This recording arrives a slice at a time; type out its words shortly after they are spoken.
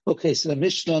Okay, so the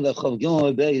Mishnah, the Chav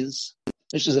Gimel Beis,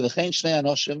 Mishnah says, "V'chein shnei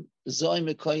anoshim, zoi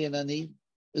mekoyin ani,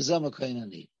 zoi mekoyin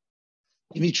ani."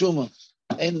 You meet Truma,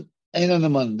 ain't on the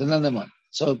money, they're not on the money.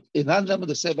 So it's not enough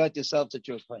to say about yourself that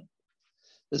you're a koyin.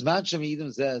 There's man Shem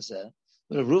Yidim Zeh,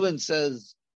 but if Reuven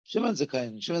says Shimon's a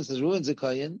koyin, Shimon says Reuven's a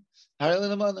koyin, Harel in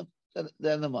the money,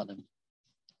 they're in the money.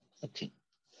 Okay,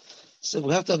 so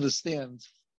we have to understand.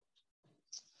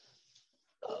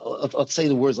 I'll say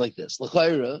the words like this: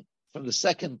 L'chayra, from the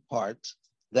second part,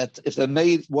 that if they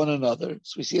made one another,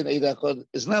 so we see an Eid Echad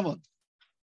is Nemon.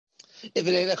 If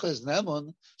an Eid Echad is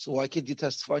Nemon, so why can't you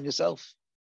testify on yourself?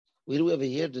 We do ever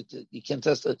hear that you can't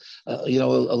test a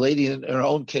lady in her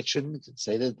own kitchen can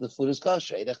say that the food is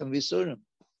kosher. Eid Echad v'surim.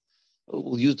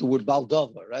 We'll use the word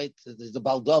baldavar, right? There's the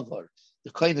baldavar.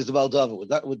 The kohen is the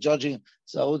baldavar. We're judging.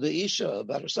 So the Isha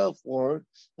about herself, or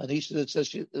an Isha that says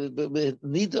she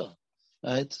nida,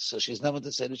 right? So she's not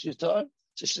to say that she's tar.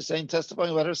 So she's saying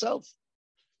testifying about herself.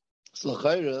 So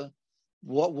l'chayra,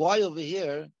 why over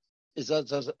here is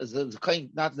the kohen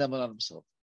not neman on himself?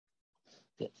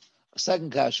 Okay. A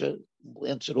second kasha, we'll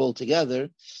answer it all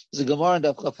together. Is a Gemara in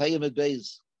Daf Chaf Hayim at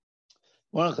Beis.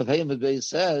 Gemara Chaf Hayim at Beis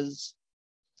says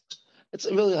it's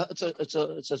a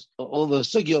all the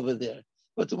sugi over there.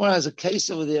 But the Gemara has a case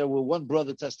over there where one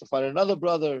brother testified another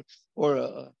brother, or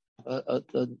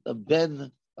a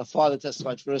ben, a father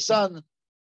testified for a son.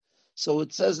 So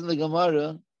it says in the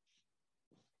Gemara,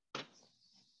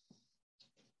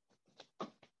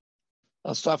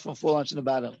 I'll start from 4 lines in the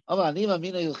bottom. A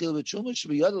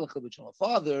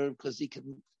father, because he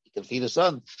can feed a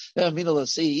son.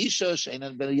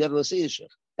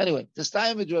 Anyway, this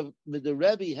time with the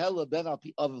Rebbe Hella ben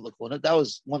Alpi Aviv Lakuna, that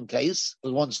was one case,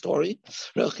 was one story.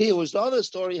 Rechia was the other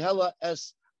story, Hella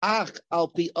es Ach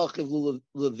Alpi Achiv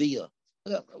Levia.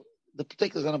 The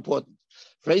particulars are important.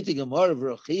 Freitig Gemara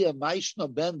Rechia Maishna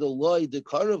ben Deloy de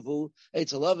Karavu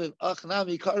Eitzel Aviv Ach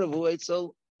Nami Karavu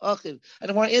Eitzel Achiv. And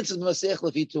the Gemara answers Masech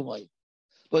Lefi Tumay.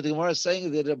 But the Gemara is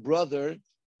saying that a brother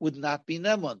would not be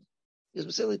Neman. He's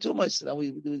Masech Lefi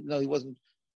Tumay. He wasn't.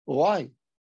 Why?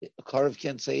 A Karav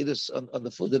can't say this on the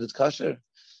food that it's kosher.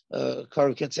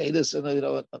 Karav can't say this, and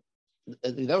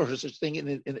you never heard such thing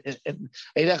in Eid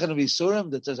Echad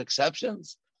v'surim that there's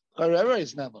exceptions. Karav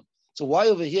is Neman. So why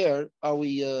over here are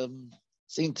we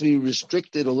seem to be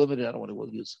restricted or limited? I don't want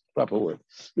to use the proper word.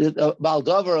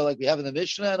 Baldavar, like we have in the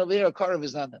Mishnah, and over here a Karav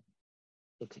is not Neman.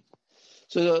 Okay.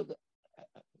 So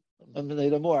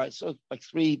more. I saw like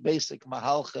 3 basic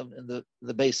mahalchim in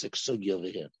the basic sugi over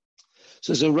here.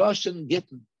 So there's a Russian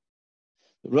Gittin.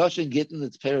 The Russian Gittin,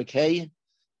 it's Perek Hey,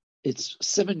 it's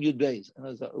Simon Yud Beis, and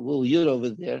there's a little Yud over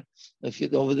there. If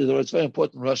you over there, it's very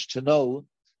important Rush to know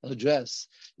and address.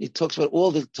 It talks about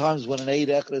all the times when an Eid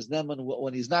Echad is Neman,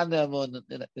 when he's not Neman,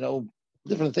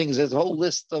 different things. There's a whole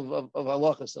list of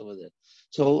halachas over there.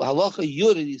 So halacha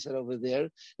Yud, he said over there,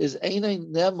 is Einay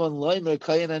Neman Loimer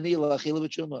Kayin Ani Lachila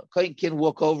B'Tshuma. Kayin can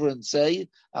walk over and say,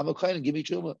 I'm a Kayin, give me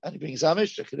Tshuma. And he brings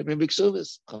Amish, he can bring Big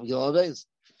Suvis.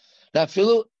 Now,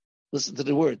 listen to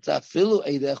the words.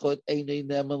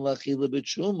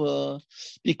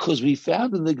 Because we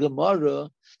found in the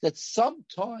Gemara that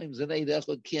sometimes an Eid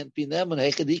Echad can't be Neman.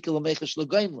 Right?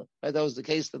 That was the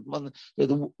case that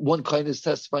one kind is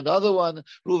testifying the other one.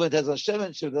 Reuven has on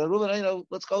Sheven. Reuven,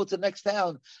 let's go to the next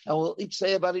town and we'll each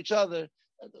say about each other.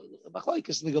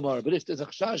 Machlokes in the Gemara. But if there's a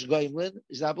Chash Goimlin,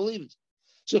 he's not believed.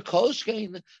 So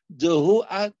Koshkein Dehu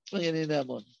Atmi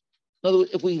Neman. In other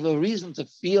words, if we have a reason to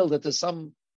feel that there's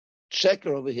some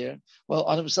checker over here, well,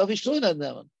 on himself, he's showing that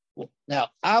Neman. Now,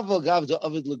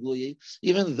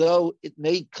 even though it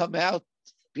may come out,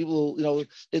 people,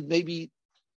 it may be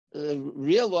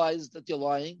realized that you're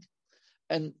lying,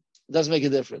 and it doesn't make a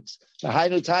difference. Should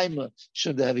have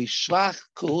a shvach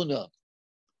kahuna,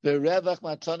 berevach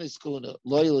matanis kahuna,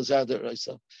 loyal is out there.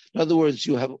 In other words,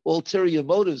 you have ulterior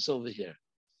motives over here.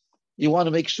 You want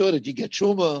to make sure that you get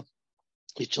truma.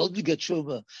 Your children get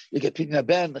truma, you get pidna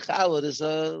ben, the challah. There's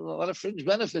a lot of fringe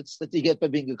benefits that you get by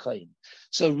being a kohen.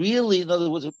 So really, in other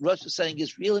words, what Rosh is saying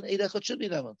is, real an Eid Echad should be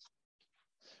Neman.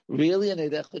 Really, an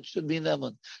Eid Echad should be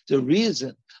Neman. The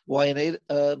reason why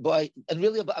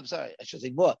I'm sorry, I should say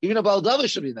more. Even a Baldavar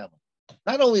should be Neman.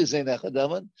 Not only is Eid Echad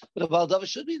Neman, but a Baldavar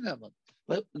should be Neman.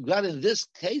 But God, in this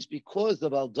case, because the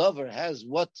Baldavar has a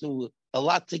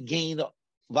lot to gain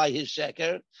by his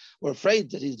sheker, we're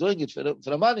afraid that he's doing it for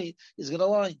the money, he's going to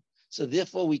lie. So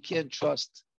therefore, we can't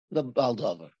trust the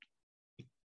Baldavar.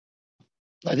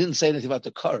 I didn't say anything about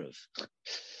the Karev.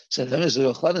 So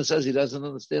Mr. Yochanan says he doesn't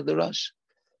understand the Rush.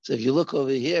 So if you look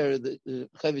over here, the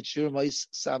Chavit Shur Mais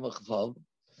Samach Vav,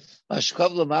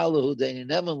 Mashkav Lamalahu Deini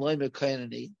Neman Loimer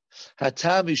Kainani,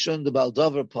 Hatam Yishun the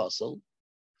Baldavar Puzzle,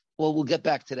 Well, we'll get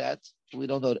back to that. We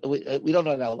don't know. We don't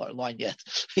know that line yet.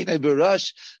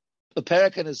 Barash, a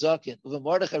perak and a zakin. With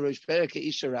Mordechai Rosh Perak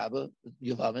Isha Rabba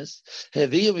Yuvamis.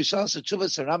 Heviyu Mishal Sachuva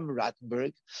Saram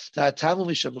Rattenberg. Ta'atamu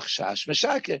Misham Chash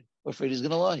Meshaker. We're afraid he's going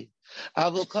to lie.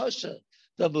 Avol Kasha.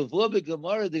 The Bavua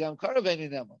Gemara the Gam Karav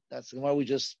Nema. That's the Gemara we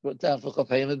just put down for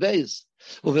Chafayim and Beis.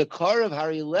 With a Karav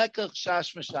Hari Lekach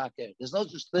Shash Meshaker. There's no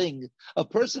such thing. A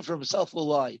person for himself will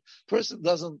lie. Person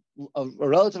doesn't. A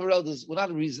relative is well, not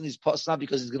a reason he's it's not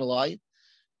because he's going to lie.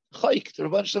 Chayk, the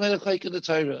Rabban Shalom made a chayk in the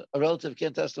Torah. A relative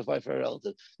can't testify for a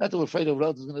relative. Not that we're afraid a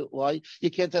relative is going to lie. You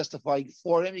can't testify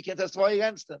for him. You can't testify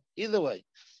against him. Either way.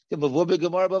 Test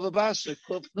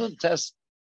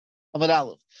Amad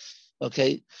Aleph.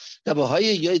 Okay.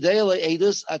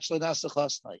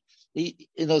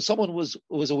 Someone was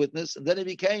a witness, and then he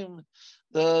became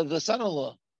the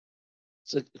son-in-law.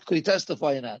 So could he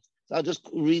testify in that? So I'll just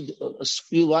read a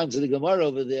few lines of the Gemara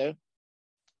over there.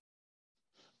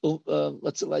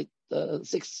 Let's say like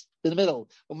 6 in the middle.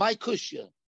 Well, my kushya,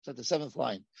 it's at the 7th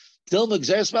line. Dilma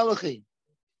Gzeres Malachi.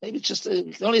 Maybe it's just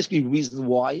you can only ask me reasons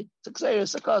why. It's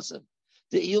Gzeres Akasim.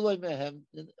 The Eloi Mehem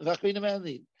Vachrina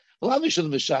Mani. Well, I'm sure the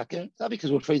Meshaker. Not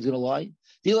because we're afraid he's going to lie.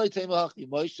 Diloi Teimach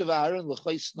Moshe Aaron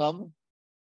L'Chois Nam.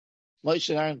 Moshe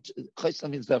and Aaron. Chois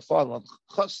Nam means their father-in-law.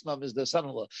 Chos Nam is their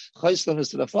son-in-law. Chois Nam is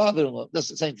to their father-in-law. That's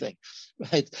the same thing,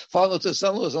 right? Father-in-law to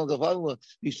son-in-law, son-in-law to father-in-law.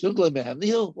 You should go Mehem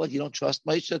Nihil. What, you don't trust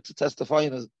Moshe to testify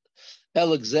in a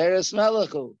El Gzeres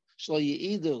Melachu Shlo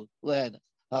Yi'idu Len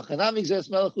Hachanam Gzeres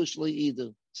Melachu Shlo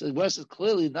Yi'idu. So the verse is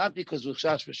clearly not because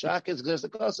Ruchash Meshach is Gzeres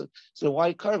Akasim. So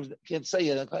why carve can't say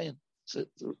it? So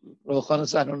Rav Chanan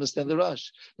said, I don't understand the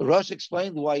Rosh. The Rosh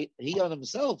explained why he on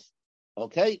himself.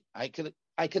 Okay, I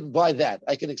can buy that.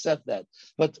 I can accept that.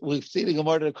 But we've seen the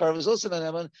Gemara that carve is also an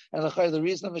eman, and the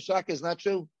reason of Meshach is not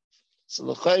true. So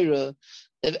l'chayra,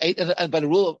 and by the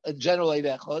rule of general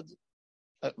Eidechod,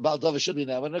 Baal Dava should be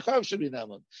Naaman, and a carve should be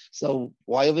Naaman. So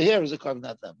why over here is a carve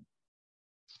not Naaman?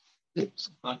 It's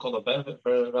not called a benefit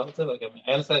for a relative. Like,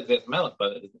 I understand there's melech,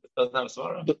 but it doesn't have a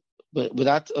svara. But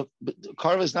without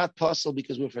carve is not possible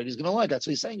because we're afraid he's going to lie. That's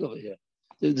what he's saying over here.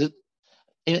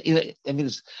 I mean,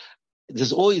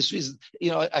 there's always reasons.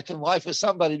 I can lie for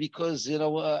somebody because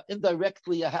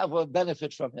indirectly I have a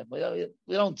benefit from him. We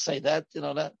don't say that.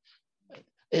 That.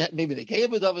 Maybe they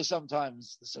gave it over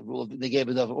sometimes. There's a rule they gave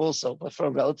it over also, but for a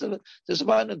relative, there's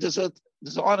an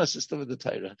honor system in the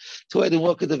Torah. To way they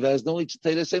walk at the vest, no, each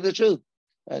Torah saying the truth.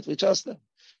 Right? We trust them.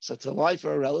 So to lie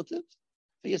for a relative,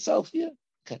 for yourself, yeah.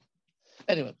 Okay.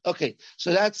 Anyway, okay.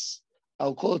 So that's,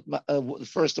 I'll call it the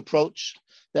first approach,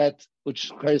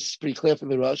 which is pretty clear from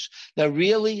the Rosh. That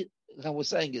really, what we're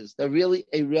saying is, that really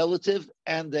a relative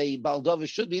and a Baldova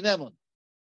should be Neman.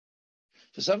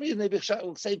 For some reason, they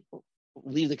will say,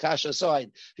 leave the kasha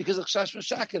aside because of chash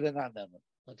meshaka they're not neman.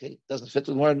 Okay, doesn't fit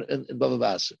the word in Bava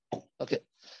Basra. Okay,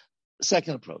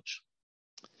 second approach.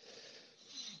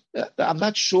 I'm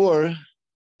not sure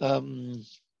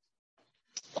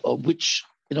which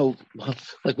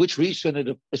which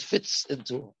rishon it fits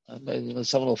into.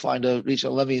 Someone will find a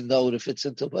rishon. Let me know what it fits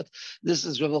into. But this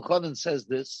is Rav Elchanan says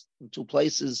this in 2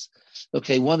 places.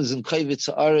 Okay, one is in Kavitz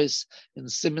Aris in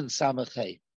Siman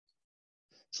Samachay.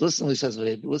 So listen what he says.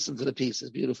 Listen to the piece. It's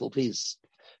a beautiful piece.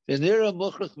 Venera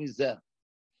mochrach mizeh.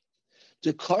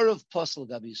 The karav pasal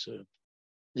gabisur.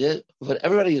 Yeah, what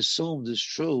everybody assumed is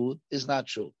true is not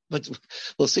true. But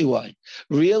we'll see why.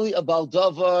 Really, a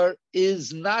baldavar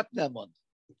is not neman.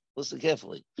 Listen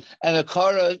carefully. And a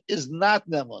karav is not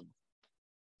neman.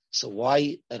 So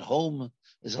why at home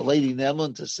is a lady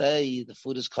neman to say the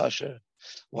food is kosher?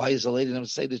 Why is a lady neman to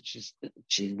say that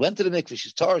she went to the mikveh,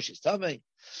 she's tar, she's tamei?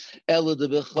 Elo de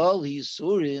bechal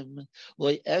hisurim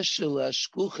loy eshel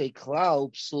ashkuche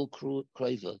klal psul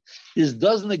kreva. This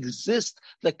doesn't exist.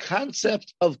 The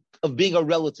concept of being a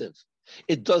relative.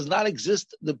 It does not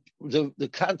exist. The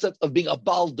concept of being a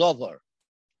baldover.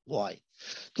 Why?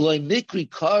 Loy mikri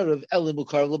karav elimu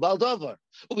karav lebaldover.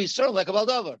 Well, we serve like a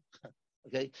baldover.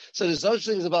 Okay, so there's no such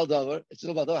thing as a baldavar. It's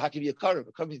not a baldavar. How can you be a carve?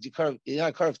 A carve means you're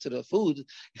not carved to the food.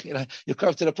 You're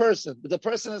carved to the person, but the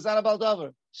person is not a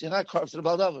baldavar. So you're not carved to the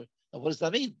baldavar. Now, what does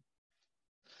that mean?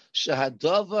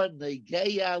 Shahadavar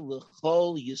negeya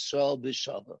l'chol Yisrael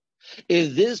b'shava.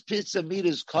 If this pizza of meat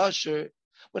is kosher,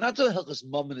 we're not talking hilchos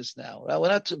mominus now. Right? We're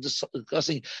not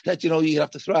discussing that you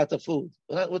have to throw out the food.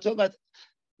 We're talking about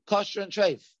kosher and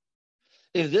treif.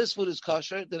 If this food is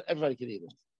kosher, then everybody can eat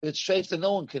it. If it's treif, then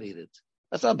no one can eat it.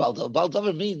 That's not baldavar.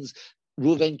 Baldavar means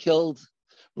Reuven killed,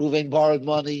 Reuven borrowed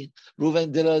money,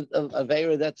 Reuven did a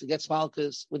veira that to get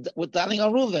malchus. We're dining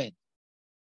on Reuven.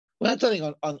 We're not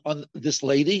dining on this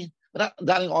lady. We're not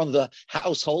dining on the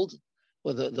household.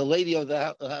 or the lady of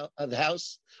the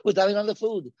house, we're dining on the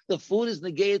food. The food is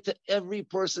negated to every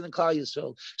person in Klal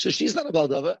Yisrael. So she's not a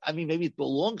baldover. I mean, maybe it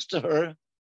belongs to her.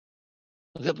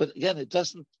 Okay, but again,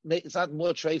 it's not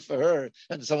more tray for her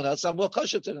than someone else. It's not more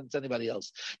kosher to than to anybody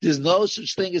else. There's no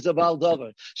such thing as a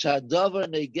baldover. Shadavar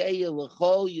negeya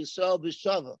l'chol Yisrael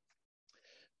b'shava.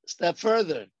 Step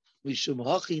further. That's why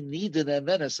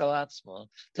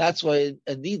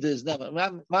a nida is never.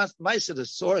 Ma'aser, the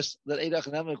source that Eidach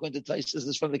and Neman are going to taste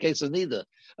is from the case of nida.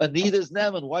 A nida is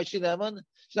neman. Why is she neman?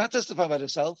 She's not testifying about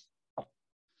herself.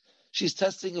 She's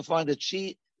testifying that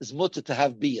she is mutter to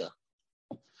have bia.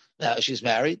 Now she's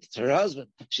married to her husband.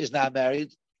 She's not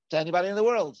married to anybody in the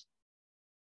world.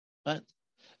 Right?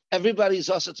 Everybody's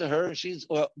also to her. She's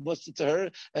mutter to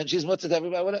her, and she's mutter to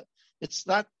everybody. It's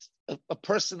not a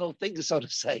personal thing, so to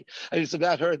say. I mean, it's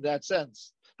about her in that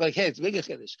sense. But again, it's bigger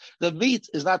chiddush. The meat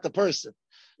is not the person.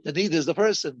 The need is the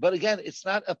person. But again, it's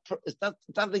not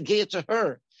negate to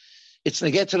her. It's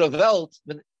negate to the Welt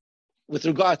with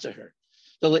regard to her.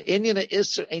 The Inyan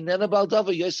Isser Einena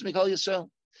Baldavar Yosem Mikol Yisrael.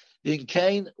 In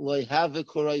Cain, lo have a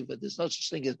korova. There's no such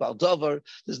thing as baldavar.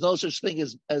 There's no such thing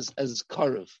as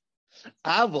karev.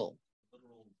 Aval.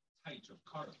 Literal type of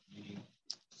karev, meaning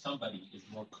somebody is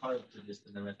more karev to this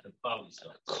than the rest of the body.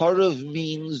 So Karev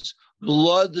means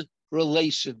blood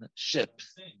relationship.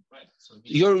 Right. So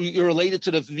You're related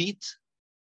to the meat.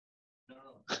 No.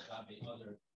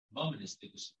 Other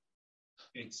monistic.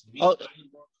 It's me. Oh. I'm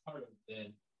more karev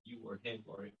than you or him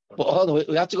or. But hold on,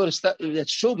 we have to go to step.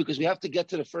 That's true because we have to get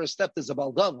to the first step. There's a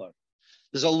baldavar,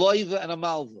 there's a loiva and a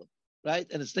malva, right?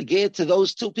 And it's negated to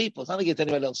those two people. It's not negated to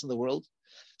anybody else in the world.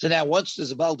 So now, once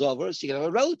there's a baldavar, so you can have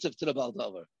a relative to the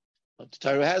baldavar. But the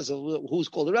Torah has who's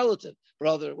called a relative,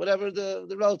 brother, whatever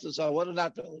the relatives are, what are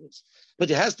not relatives. But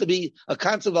there has to be a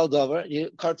concept baldavar, you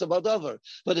karta baldavar.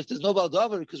 But if there's no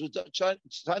baldavar, because we're trying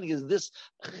to get this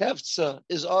heftza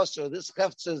is also this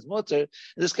heftza is mutter. In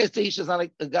this case, the isha is not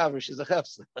like a gaver; she's a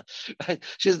heftza. Right?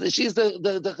 She's the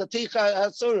chaticha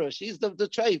hatsura. She's the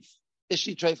treif. Is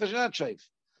she treif or she's not treif?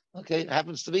 Okay, it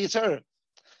happens to be it's her.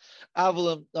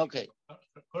 Avalim. Okay.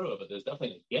 But there's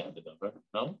definitely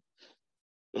no.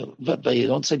 But you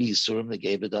don't say Yisurim the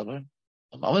gave it over.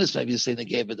 I'm honest, maybe you say the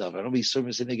gave it over. I don't be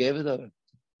Yisurim saying the gave it over.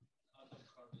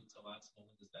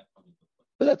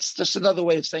 But that's just another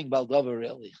way of saying Baldover,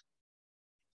 really.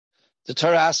 The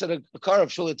Torah asked a car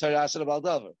of surely the Torah asked a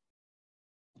Baldover.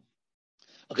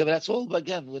 Okay, but that's all. But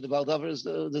again, with the Baldover is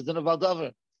the din of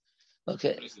Baldover.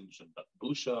 Okay.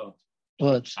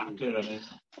 What?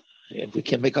 Yeah, we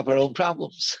can make up our own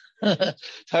problems.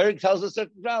 Torah tells us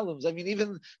certain problems. I mean,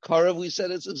 even Karav, we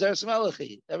said it's Zeres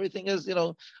Malachi. Everything is,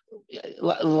 a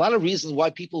lot of reasons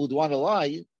why people would want to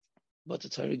lie, but the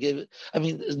Torah gave it. I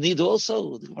mean, need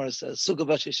also, the Gemara says, Suga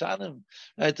Bashishanim,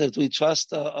 right? That we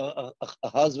trust a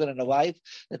husband and a wife,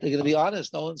 that they're going to be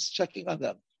honest. No one's checking on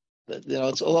them. That,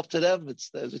 it's all up to them. It's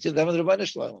between them and the Rebbeinu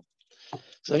Shalom.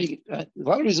 So, a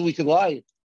lot of reasons we could lie.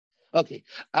 Okay.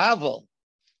 Aval.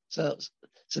 So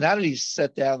now that he's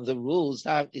set down the rules,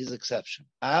 now his exception.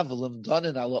 If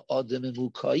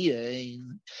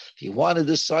you want to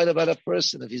decide about a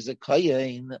person, if he's a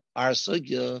kayin,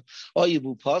 arsugya, or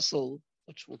yibu pasal,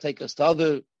 which will take us to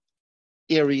other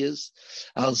areas,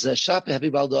 al zeshap happy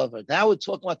baldover. Now we're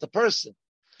talking about the person.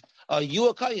 Are you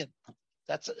a kayin?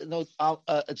 That's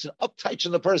it's an uptouch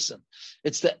on the person.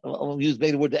 It's I'll use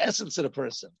the word the essence of the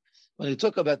person. When you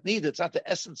talk about need, it's not the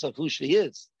essence of who she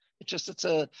is.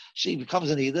 She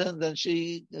becomes an Ida, and then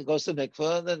she goes to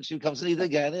mikvah, and then she becomes an Ida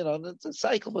again, and it's a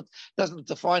cycle, but it doesn't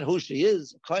define who she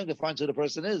is. It kind of defines who the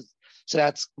person is. So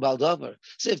that's Baldover.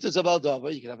 So if there's a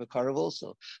Baldover, you can have a Karav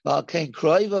also. Balkain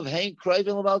Kroiv of Hain Kroiv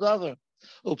in Baldover.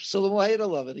 Upsulam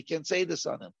love it. He can't say this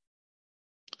on him.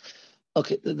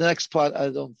 Okay, the next part I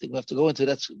don't think we have to go into.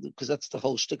 That's because that's the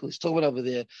whole shtickle he's talking about over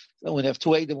there. And we have two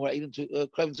Eidim, we're Eidim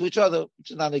to each other,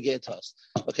 which is not a to us.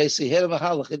 Okay, so here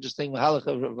Mahalach, interesting Mahalach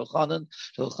of Rav Chanan.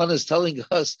 Rav Chanan is telling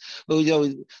us,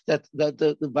 that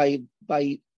by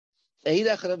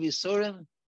Eidach Rav Yisurim,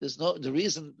 there's the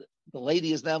reason the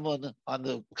lady is now on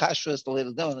the kashrus, the lady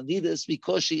is now on the nida is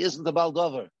because she isn't a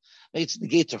baldover. It's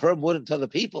negate to her more than to other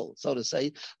people, so to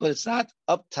say, but it's not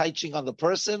uptouching on the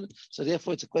person. So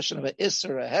therefore, it's a question of an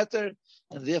isser, a heter,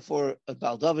 and therefore a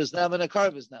baldav is nema and a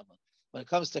karv is nema. When it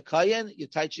comes to kayin, you're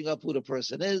touching up who the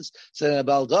person is. So then a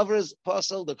baldav is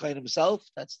apostle, the kayin himself.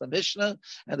 That's the Mishnah,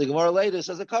 and the Gemara later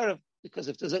says a karv, because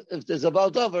if there's a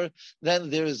baldavar, then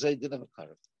there is a din of a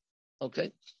karv.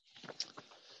 Okay.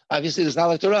 Obviously, it's not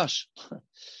like the Rosh.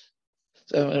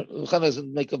 So Chana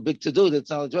doesn't make a big to do. That's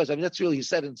not a choice. I mean, that's really he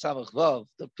said in Samach Vav,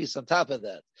 the piece on top of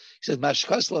that. He says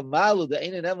Mashkasla Malu the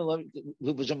Ein Enem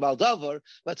V'Jambal Davar.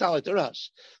 That's not like the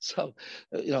Rush. So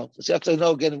so you have to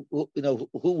know again,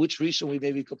 which Rishon we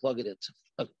maybe could plug it into.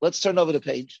 Okay, let's turn over the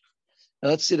page and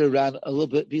let's see the Ran a little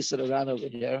bit. Piece of the Ran over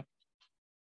here.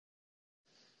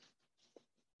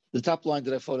 The top line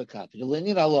that I photocopied.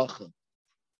 L'inyan halacha.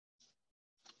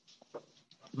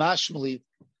 Mashmali,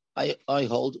 I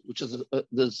hold, which is the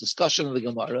discussion of the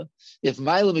Gemara. If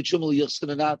Ma'ila Mitzumel Yochsin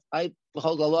or not, I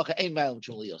hold halacha ain't Ma'ila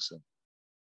Mitzumel Yochsin,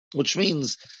 which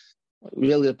means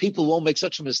really that people won't make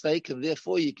such a mistake, and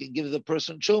therefore you can give the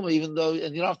person chuma, even though,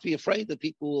 and you don't have to be afraid that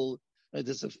people will. Right,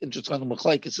 there's an interesting on the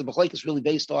machlek. It's a machlek is really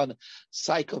based on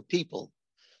psyche of people.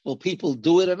 Will people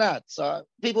do it or not? So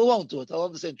people won't do it. I'll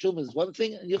understand chuma is one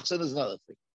thing and Yochsin is another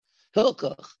thing.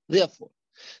 Hilkach, therefore.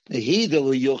 When it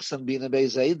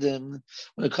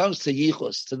comes to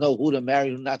yichus, to know who to marry,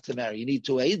 who not to marry, you need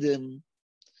to aid him.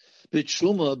 But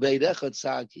truma beidechad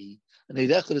sagi, and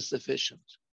eidechad is sufficient.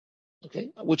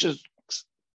 Okay, which is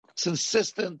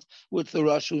consistent with the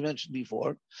rush we mentioned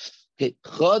before. Okay,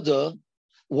 chada.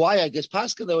 Why? I guess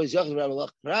Pascha though is yachid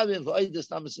rabbi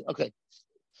v'oidus. Okay,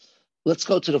 let's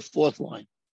go to the fourth line.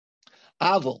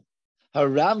 Avol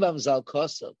harambam zal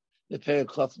kosav.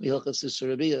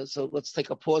 So let's take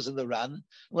a pause in the Ran.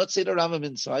 Let's see the Rambam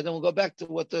inside, and we'll go back to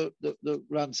what the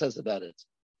Ran says about it.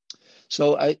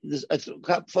 So I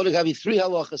photograph three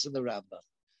halachas in the Rambam.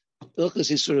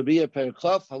 Hilchas Yisrael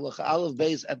Perikov, halacha Aleph,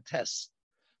 Beis, and Tes.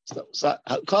 So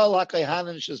Kol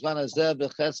HaKayhanim Shezman Hazeh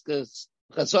Becheskes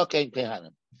Chazok Ein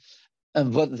Kayhanim.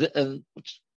 And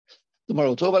tomorrow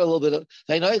we'll talk about a little bit of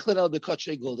Vaynoichlin El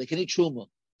Bekotshei Gol. They can eat truma.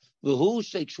 V'hu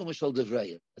Shei Truma Shel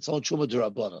Devreya. It's only truma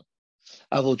derabbanan.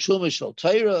 Avol truma shel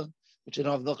Torah, which you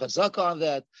don't have no chazaka on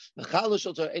that. Mechal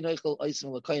shel Torah ein oichel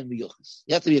oisim l'koyin miyuchis.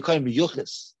 You have to be a koyin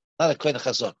miyuchis, not a koyin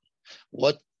chazaka.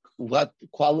 What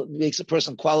makes a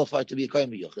person qualified to be a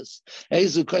koyin miyuchis?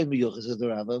 Ezu koyin miyuchis is the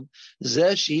Rambam.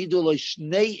 Zeh shehidu lo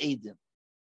shnei edim.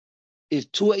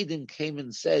 If two edim came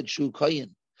and said shu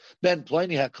koyin, ben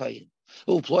ploini hakoyin,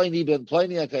 u ploini ben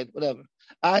ploini hakoyin, whatever.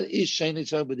 Ad ish sheini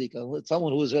tzar b'dika.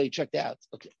 Someone who was already checked out.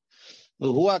 Okay.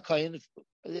 Who hakoyin?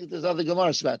 There's other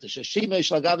Gemaras about this. He did a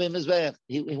Vayda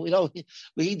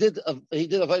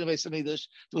Beis Hamikdash.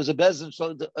 There was a bezin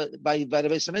by the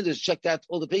Beis Hamikdash checked out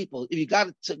all the people. If you got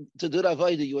it to do that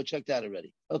Vayda, you were checked out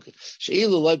already. Okay.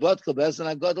 Sheilu loy batkal bezin.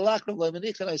 I got the lakram loy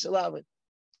manichan. I said allow it.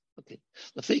 Okay.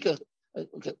 The fika.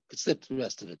 Okay. Skip the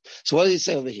rest of it. So what does he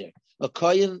say over here? A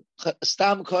koyin,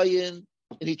 stam koyin,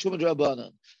 and eat truma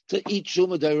drabanan. To eat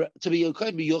truma to be a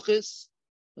koyin biyuchis.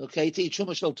 Okay. To eat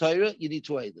truma shel Torah, you need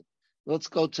to aid them. Let's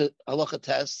go to halacha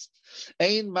test.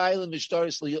 Ein ma'ila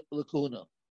mishtaris l'kuna,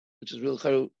 which is real.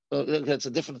 That's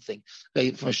a different thing. Okay,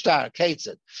 from shtar,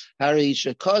 kaitzet. Hari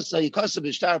shekosa yikosa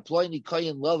b'shtar ploini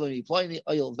koyin lovami ploini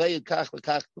oil veyu kach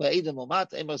v'kach v'edem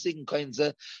omat emasikin koyin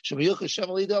ze shemiyucha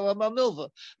shemalida milva.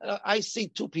 I see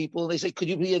two people and they say, "Could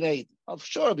you be an aid?" I'll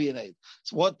sure be an aid.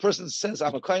 So one person says,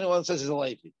 "I'm a koyin," one says he's a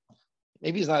Levi.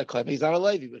 Maybe he's not a koyin, he's not a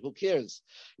Levi, but who cares?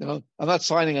 I'm not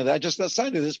signing on that. I just not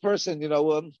signing this person.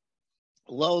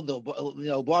 Loan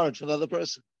or borrowed from another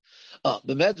person.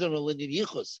 The medron l'inyan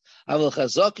yichus. Aval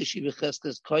chazak she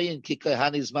becheskes koyin ki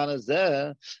kahani's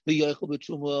manazeh v'yochel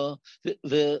b'truma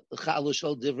v'chalu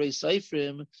shel divrei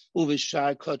seifrim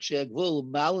uv'shar kotche gvul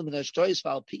malim min hashtois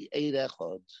val pi eid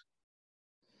echad.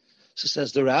 So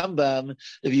says the Rambam,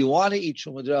 if you want to eat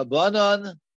truma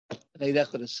d'Rabbanan, an eid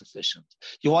echad is sufficient.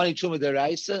 You want to eat truma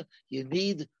d'Oraisa, you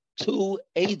need two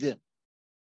eidim.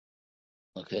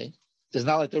 Okay, it's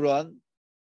not like the run.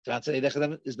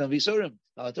 Is not visurim,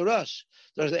 not the rush.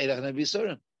 There's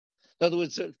visurim. In other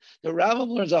words, the Rambam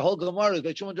learns a whole Gemara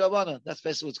by Chuma D'Rabbanan. That's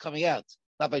basically what's coming out,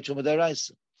 not by Chuma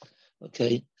D'Oraisa.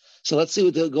 Okay, so let's see.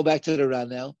 Go back to the Ran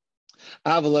now.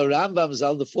 Aval Rambam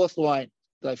Zal, the fourth line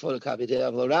that I photocopied here.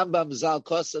 Aval Rambam Zal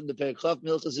Kosan the Perikov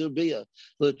Milchas Yurbiya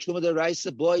the Chuma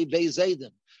D'Oraisa boy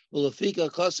Beizaydim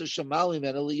Ulafika Kosan Shamalim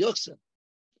and Eliyuksan.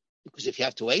 Because if you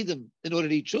have to aid them in order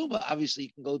to eat Chuma, obviously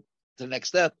you can go the next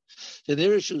step. The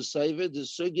Nirishu Saiver, the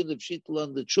Sugin of Shitla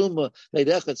and the Chuma, they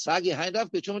dechat Sagi hind up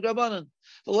the Chuma Drabanan.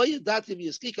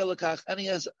 And he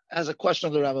has a question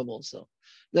on the Rambam also.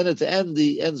 Then at the end,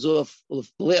 he ends off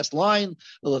with the last line.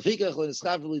 Okay,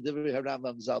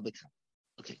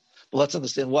 but let's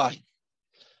understand why.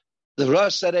 The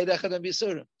Rosh said Eidechad and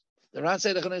Bisurim. The Ran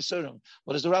said Eidechad and Bisurim.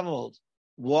 What does the Rambam hold?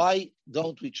 Why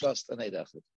don't we trust an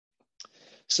Eidechad?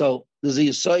 So there's a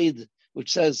Yisoid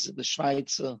which says the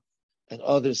Shmaitza, and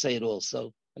others say it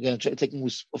also. Again, I'm taking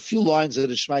a few lines of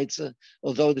the Shmaitza,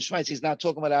 although the Shmaitza is not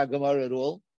talking about our Gemara at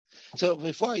all. So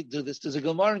before I do this, there's a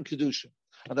Gemara in Kedusha.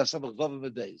 and that's some of the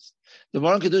days. The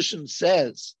Moran Kedushin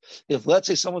says, if let's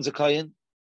say someone's a Kayan,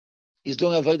 he's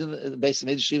doing a void in the base of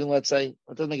Midrash, even let's say,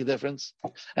 it doesn't make a difference.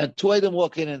 And two of them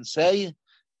walk in and say,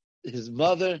 his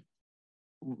mother,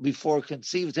 before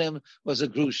conceived him, was a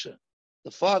Grusha.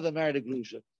 The father married a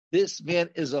Grusha. This man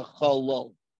is a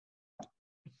Chalol.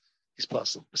 He's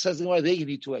possible. It says the Gemara, there you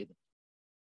need two of them.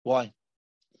 Why?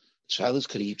 Child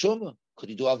could he eat Truma? Could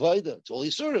he do Avodah? It's all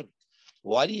Yisurim.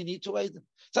 Why do you need to wait?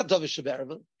 It's not Davish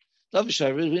Shaberva. Davish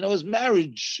Shaberva, we know, is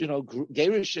marriage,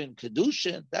 Gerishin,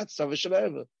 Kedushin, that's Davish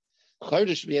Shaberva.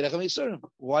 Chodesh B'Yerecham Yisurim.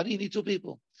 Why do you need two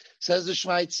people? Says the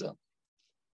Shmaitza.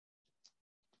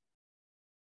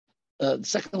 The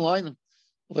second line,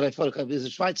 what I thought of is the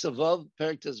Shmaitza Vav,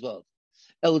 Perik Tez Vav.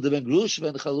 El de Ben Grush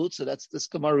Ben Chalutza, that's this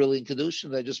Gemara really in Kedushin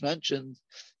that I just mentioned.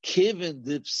 Kivin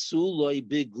Dipsuloi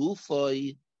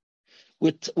Bigufoi.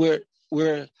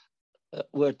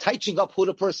 We're touching up who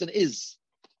the person is.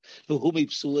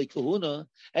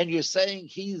 And you're saying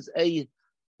he's a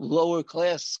lower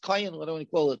class kayan, what do I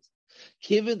call it?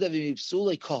 In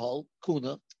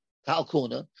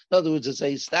other words, it's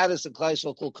a status in Klai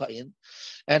Yisrael called kayan,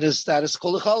 and his status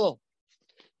called chalal.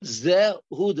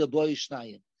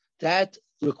 That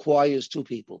requires two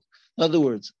people. In other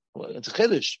words, it's a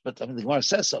chiddush, but the Gemara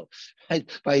says so, right?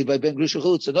 By Ben Grusha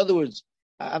Chutz. In other words,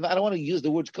 I don't want to use the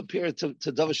word compared to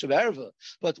Davish Shaberva,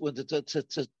 but when to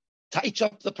touch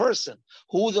up the person,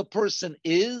 who the person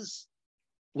is,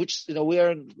 which we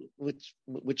are in, which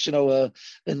in the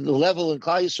level in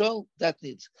Klal Yisrael, that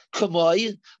needs. If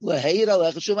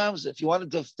you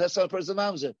wanted to test on a person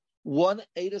mamzer, 1-8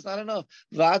 is not enough.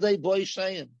 Vadei boy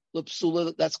shayim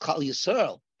l'psula, that's Klal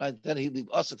Yisrael. Right? Then he'd be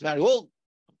asked to marry all.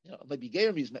 Maybe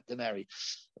Gerim he's meant to marry,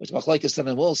 which Machlokes than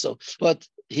him also. But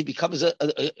he becomes a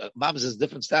mamzer,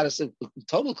 different status of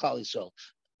total Klal Yisrael,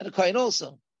 and a kohen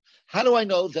also. How do I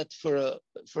know that for a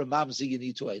mamzer you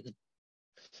need to aid him?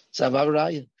 So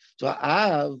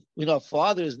we know a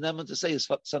father is never to say his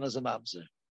son is a mamzer.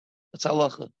 That's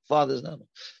halacha. Father is never.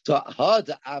 So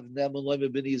av never loyme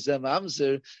b'ni zem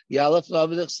mamzer yalef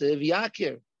lavidach sev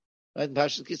yakir. Right?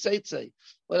 Pashut Kiseitze.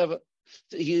 Whatever.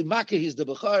 He's the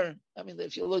Bechar. I mean,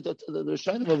 if you look at the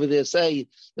Rishonim over there, say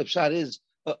the pshat is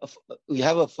we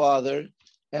have a father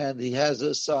and he has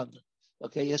a son.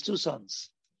 Okay, he has two sons.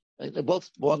 Right? They're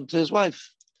both born to his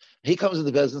wife. He comes in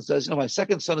the business and says, my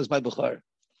second son is my Bechar.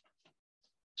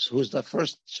 So who's the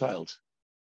first child?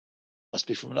 Must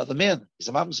be from another man. He's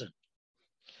a mamzer.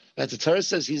 And the Torah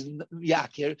says he's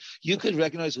yakir. You could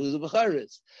recognize who the Bechar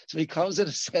is. So he comes in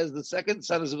and says the second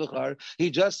son is a Bechar. He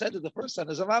just said that the first son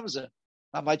is a mamzer.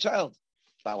 Not my child.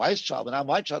 My wife's child, but not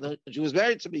my child. She was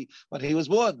married to me when he was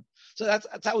born. So that's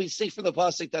how we see from the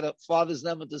pasuk that a father's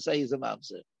never to say he's a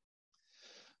mamzer.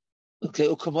 Okay,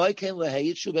 that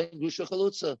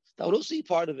would also be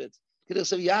part of it.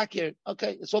 Say yakir.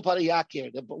 Okay, it's all part of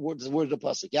yakir. The word of the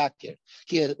pasuk yakir.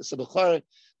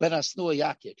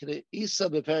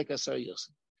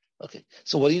 Okay,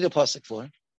 so what do you need a pasuk for?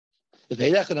 If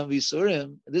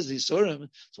this is Yisurim,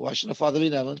 so why shouldn't a father be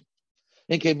neman?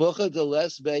 In kemocha the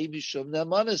less bei mishum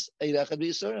nemanis eidechad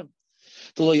b'Yisurim.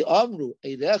 The loy amru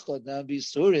eidechad nam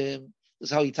b'Yisurim. This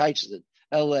is how he teaches it.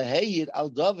 Elahayid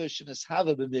al davish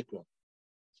neshava b'mikra.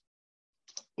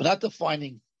 We're not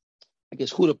defining, I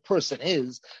guess, who the person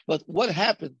is, but what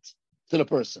happened to the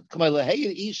person. Now we're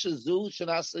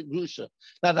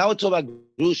talking about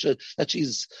Grusha, that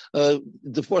she's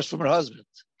divorced from her husband.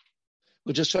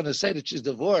 We're just trying to say that she's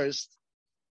divorced,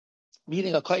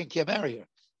 meaning a kohen can't marry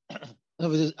her.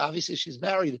 Obviously, she's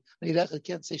married, and he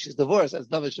can't say she's divorced. That's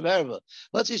Davish Shaberva.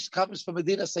 Let's say she comes from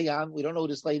Medina Sayan. We don't know who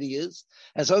this lady is,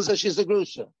 and someone says she's a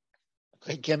Grusha. A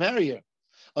kohen can't marry her.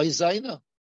 Or Zaina.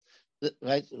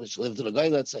 Right, which lived in a guy,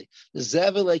 let's say. That's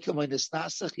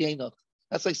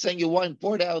like saying your wine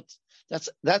poured out.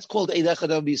 That's called Eidechad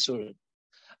B'Yisurim.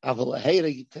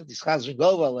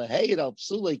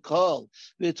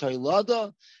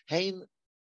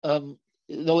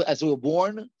 As we were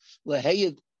born,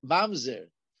 mamzer,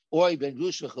 or ben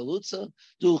grush v'chalutza,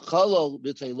 do chalol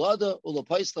b'teilada,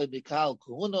 u'lapaisle mikal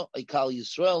kahuna, ikal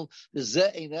Yisrael,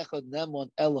 v'zeh einechad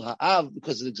nemon el ha'av,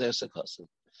 because it exerts a custom.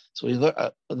 So you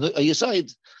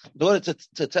decide, in order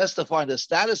to testify the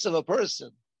status of a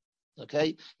person,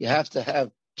 okay, you have to have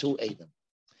two Eidim.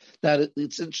 Now,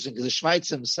 it's interesting because the Shmaitz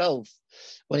himself,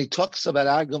 when he talks about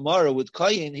our Gemara with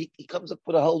Kayin, he comes up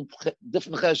with a whole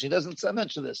different chesh. He doesn't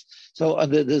mention this. So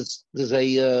there's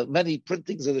many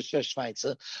printings of the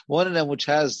Shmaitz. One of them, which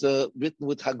has written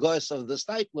with Hagos of the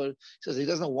Stipler, says he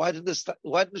doesn't know why did the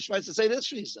Shmaitz say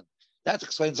this reason? That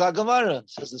explains our Gemara,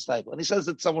 says the Stipel. And he says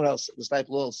it somewhere else, the Stipel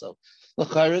also.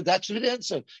 That should be the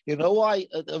answer. You know why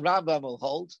the Rambam will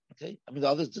hold? Okay, I mean the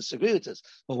others disagree with this,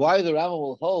 but why the Rambam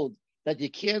will hold that you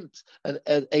can't? An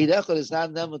Eid Echad is not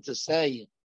neman to say,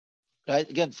 right?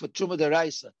 Again, for Truma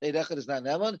Deraisa, Eid Echad is not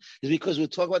neman is because we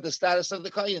talk about the status of the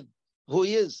Kohen, who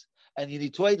he is, and you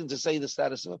need to wait him to say the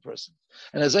status of a person.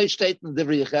 And as I state in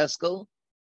Divrei Yecheskel,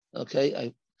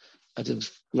 okay, I didn't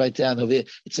write down over here.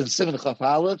 It's in Siman Chaf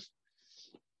Aleph.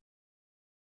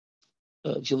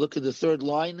 If you look at the third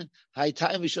line, High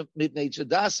time Mishum Mipnei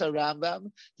Chadasa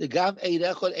Rambam, the Gam Eid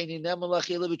Echad Eini Neman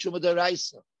Lachila B'Truma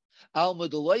Deraisa. Alma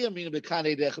Deloya Mina B'Kan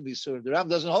Eid Echad B'Surim. The Rambam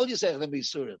doesn't hold you say Echad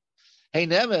B'Surim. Hey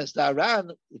Nemes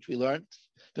Daran, which we learned,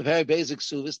 the very basic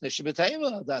suvis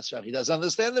Neshibetayim Das Rav. He doesn't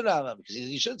understand the Rambam because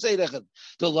he should say Echad.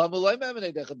 The Lama Loy Memen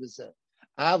Eid Echad B'Surim.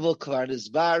 Avol Kvar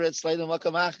Nizbaret Sleidim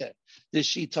Makamacher. The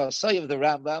Shita Say of the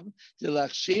Rambam, the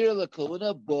Lachshir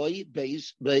Lakuna Boy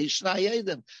Beish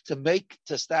Nayedim, to make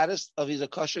the status of his a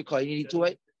kosher kohen. You need to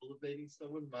wait.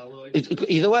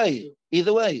 Either way,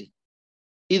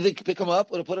 either pick him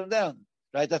up or to put him down.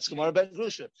 Right? That's Gemara Ben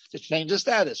Grusha. To change the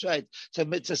status, right?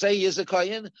 To say he is a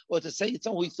kohen, or to say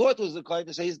someone we thought was a kohen,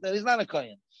 to say he's not a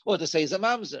kohen, or to say he's a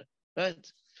mamzer, right?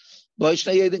 Right, just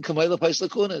like the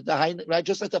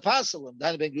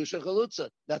Pasalim,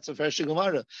 that's a fresh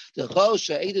Gemara. The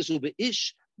Chosha Edis Ube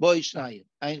Ish Boy Shnayim.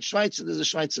 In Schweitzer, there's a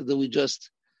Schweitzer that we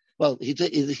just, well,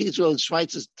 he's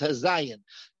Schweitzer Tazayin,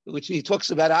 which he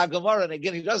talks about our Gemara, and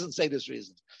again, he doesn't say this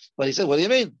reason. But he said, what do you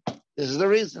mean? This is the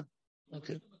reason.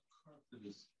 Okay.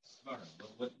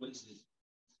 What is this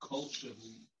culture?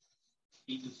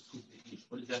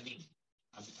 What does that mean?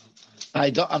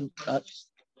 I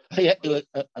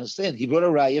understand. He brought a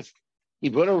raya. He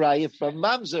brought a raya from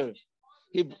Mamzer.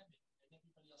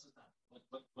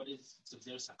 What is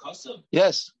there's a kosev?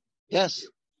 Yes. There's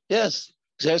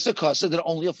a kosev that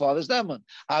only a father's naman.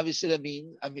 Obviously, to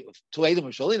Eidim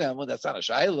or Sholi naman. That's not a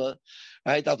shayla,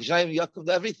 right?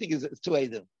 Everything is to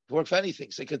Eidim. Work for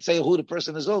anything. So you could say who the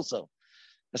person is also.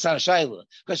 That's not a shayla.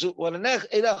 Because when an Eid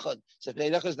Echad, so if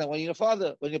Eid Echad is not when you're a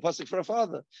father, when you're pasuk for a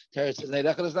father, Teretz says Eid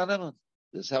Echad is not naman.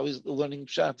 This is how he's learning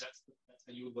Pshat. That's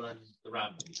how you learn the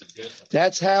Rambam.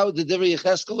 That's how the Divrei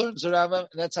Yecheskel learns the Rambam,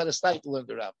 and that's how the Stipel learned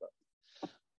the Rambam.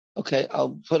 Okay,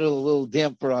 I'll put a little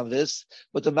damper on this,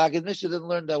 but the Maggid Mishnah didn't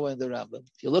learn that way in the Rambam.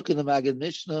 If you look in the Maggid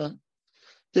Mishnah,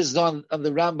 this is on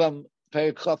the Rambam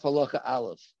Perek Chaf Halacha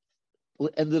Aleph.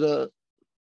 End of the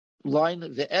line,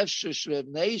 the Efshir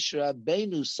Shrebnei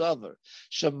Shrabeinu Savar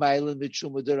Shamaylan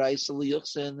Mitruma Deraisa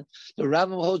Liyuchsin. The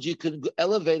Rambam holds you can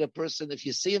elevate a person if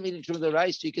you see him eating Truma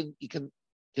Deraisa. You can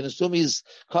assume he's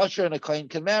kosher and a kohen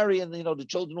can marry, and the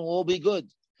children will all be good.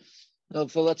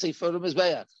 For let's say for the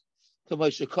Mizbeach,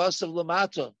 Kamosha Kosav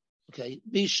Lamato. Okay,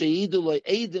 Mishaidu Loy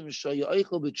Eidim Shoya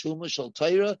Eichel B'Truma Shal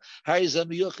Torah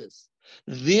Harizam Yuchis.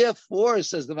 Therefore,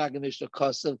 says the Maggid Mishnah,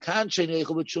 Kosav Kanchay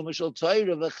Eichel B'Truma Shal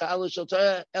Torah V'Chala Shal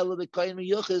Torah Ela B'Koyin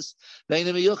Miyuchis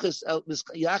B'Eina Miyuchis El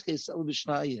Yachis El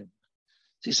B'Shnayim.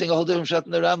 So he's saying a whole different shot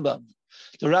in the Rambam.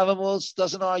 The Rambam also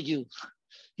doesn't argue.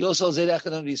 He also says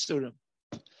Echad V'Yisurim.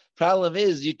 Problem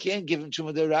is, you can't give him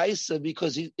Truma Deraisa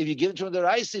because if you give him Truma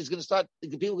Deraisa, he's going to start.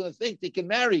 People are going to think they can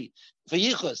marry for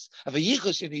yichus. For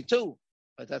yichus, you need two.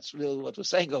 But that's really what we're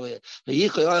saying over here. For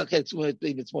yichus, okay,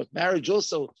 it's more marriage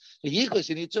also. For yichus,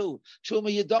 you need two.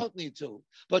 Truma, you don't need two.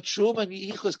 But Truma and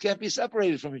yichus can't be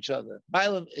separated from each other.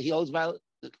 Milam, he holds Milam.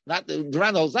 Not the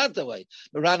Ran holds not that way.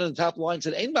 The Ran on the top line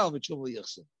said, "Ain't Milam Truma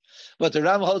yichus." But the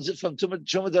Ram holds it from Truma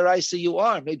Deraisa you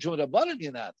are. Maybe Truma Rabbanan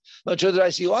you're not. But Truma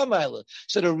Deraisa you are Mila.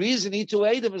 So the reason you need to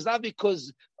aid them is not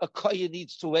because a kohen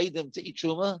needs to aid them to eat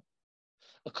Truma.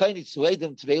 A kohen needs to aid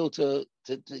them to be able to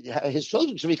his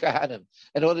children should be kahanim.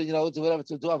 In order, to whatever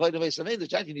to do avoid the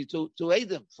child you need to aid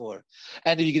them for.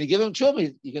 And if you're going to give him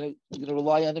Truma, you're going to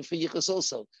rely on him for yichus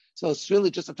also. So it's really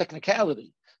just a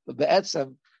technicality. But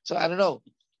be'etzem, so I don't know.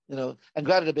 And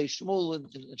granted, the Beis Shmuel and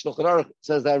Shulchan Aruch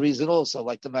says that reason also,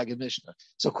 like the Maggid Mishnah.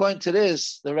 So according to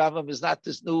this, the Rambam is not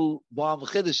this new Ba'am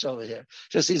Chiddush over here.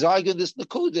 Just he's arguing this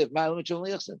Nakudiv, Ma'alim Truma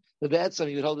Lichsin. The Be'etzem,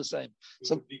 you would hold the same.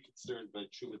 So would be concerned by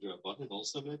Truma D'Rabbanan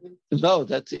also, maybe? No,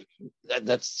 that's the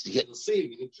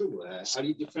same in Truma. How do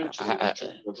you differentiate?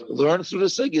 Learn through the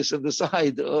Sigis and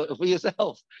decide for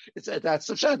yourself. That's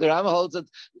the shot. The Rambam holds that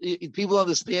people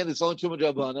understand it's only Truma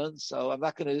D'Rabbanan, so I'm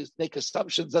not going to make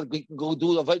assumptions that we can go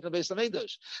do a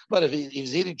but if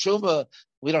he's eating Truma,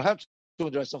 we don't have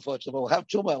Truma Deraisa, unfortunately, but we'll have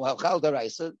Truma, we'll have Chal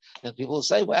Deraisa, and people will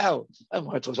say, wow, I'm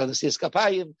more talking about the Siyas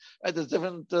Kapayim, right? There's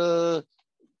different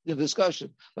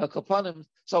discussion. But Kapanim,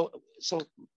 so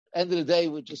end of the day,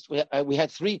 we had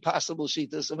three possible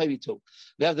shitas, or maybe two.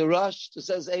 We have the Rosh that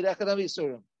says Eid Echad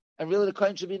V'Yisurim, and really the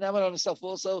Kohen should be neman on himself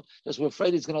also, just we're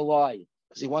afraid he's going to lie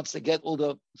because he wants to get all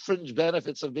the fringe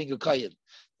benefits of being a Kohen.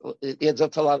 It ends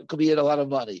up to a lot, could be a lot of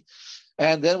money.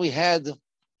 And then we had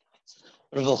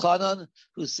Rav Elchanan,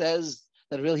 who says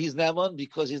that really he's neman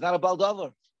because he's not a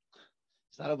baldavar.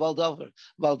 It's not a baldavar.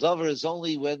 Baldavar is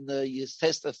only when you're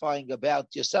testifying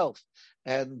about yourself.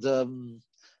 And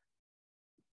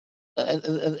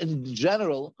in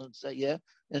general,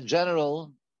 in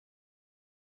general,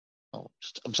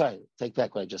 I'm sorry, take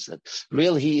back what I just said.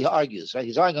 Really, he argues, right?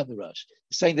 He's arguing on the rush.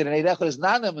 He's saying that an Eidechot is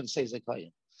not neman says a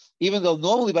Kohen. Even though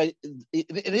normally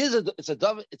it's a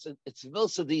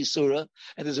milsa di Yisura,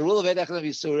 and there's a rule of Eidechot of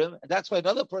Yisurim, and that's why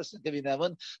another person can be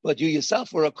neman, but you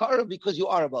yourself were a karev because you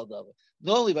are a baldavar.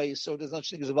 Normally by Yisur, there's no such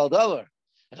thing as a baldavar.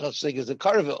 And no such thing as a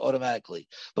karev automatically.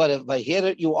 But if by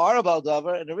here you are a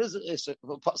baldavar, and there is a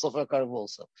puzzle for a karev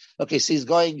also. Okay, so he's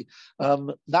going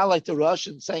not like the Rush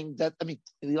and saying that, I mean,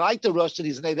 he liked the Rush that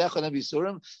he's an Eidechot of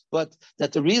Yisurim, but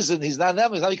that the reason he's not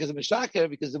neman is not because of Meshaker,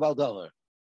 because of baldavar.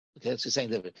 Okay, that's the same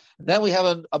difference. And then we have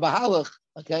a mahalach,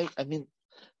 okay, I mean,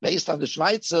 based on the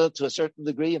Shmaitza to a certain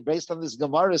degree, and based on this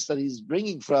Gemaris that he's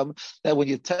bringing from, that when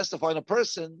you testify on a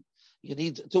person, you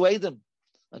need to aid them.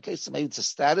 Okay, so maybe it's a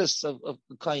status of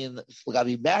Kohen,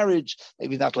 Lagabi marriage,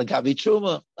 maybe not Lagabi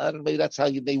Truma. I don't know, maybe that's how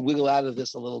you may wiggle out of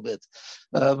this a little bit.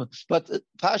 But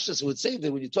Pashas would say that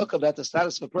when you talk about the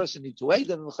status of a person, you need to aid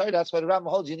them. That's why the Rambam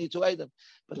holds you need to aid them.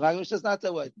 But the Maggid says not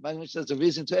that way. The Maggid says the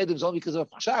reason to aid them is only because of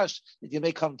a Chash that you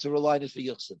may come to rely on it for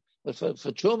Yuchsin. But for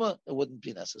Truma, it wouldn't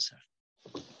be necessary.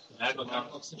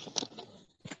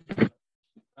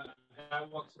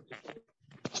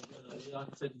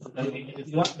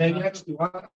 Maybe you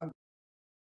want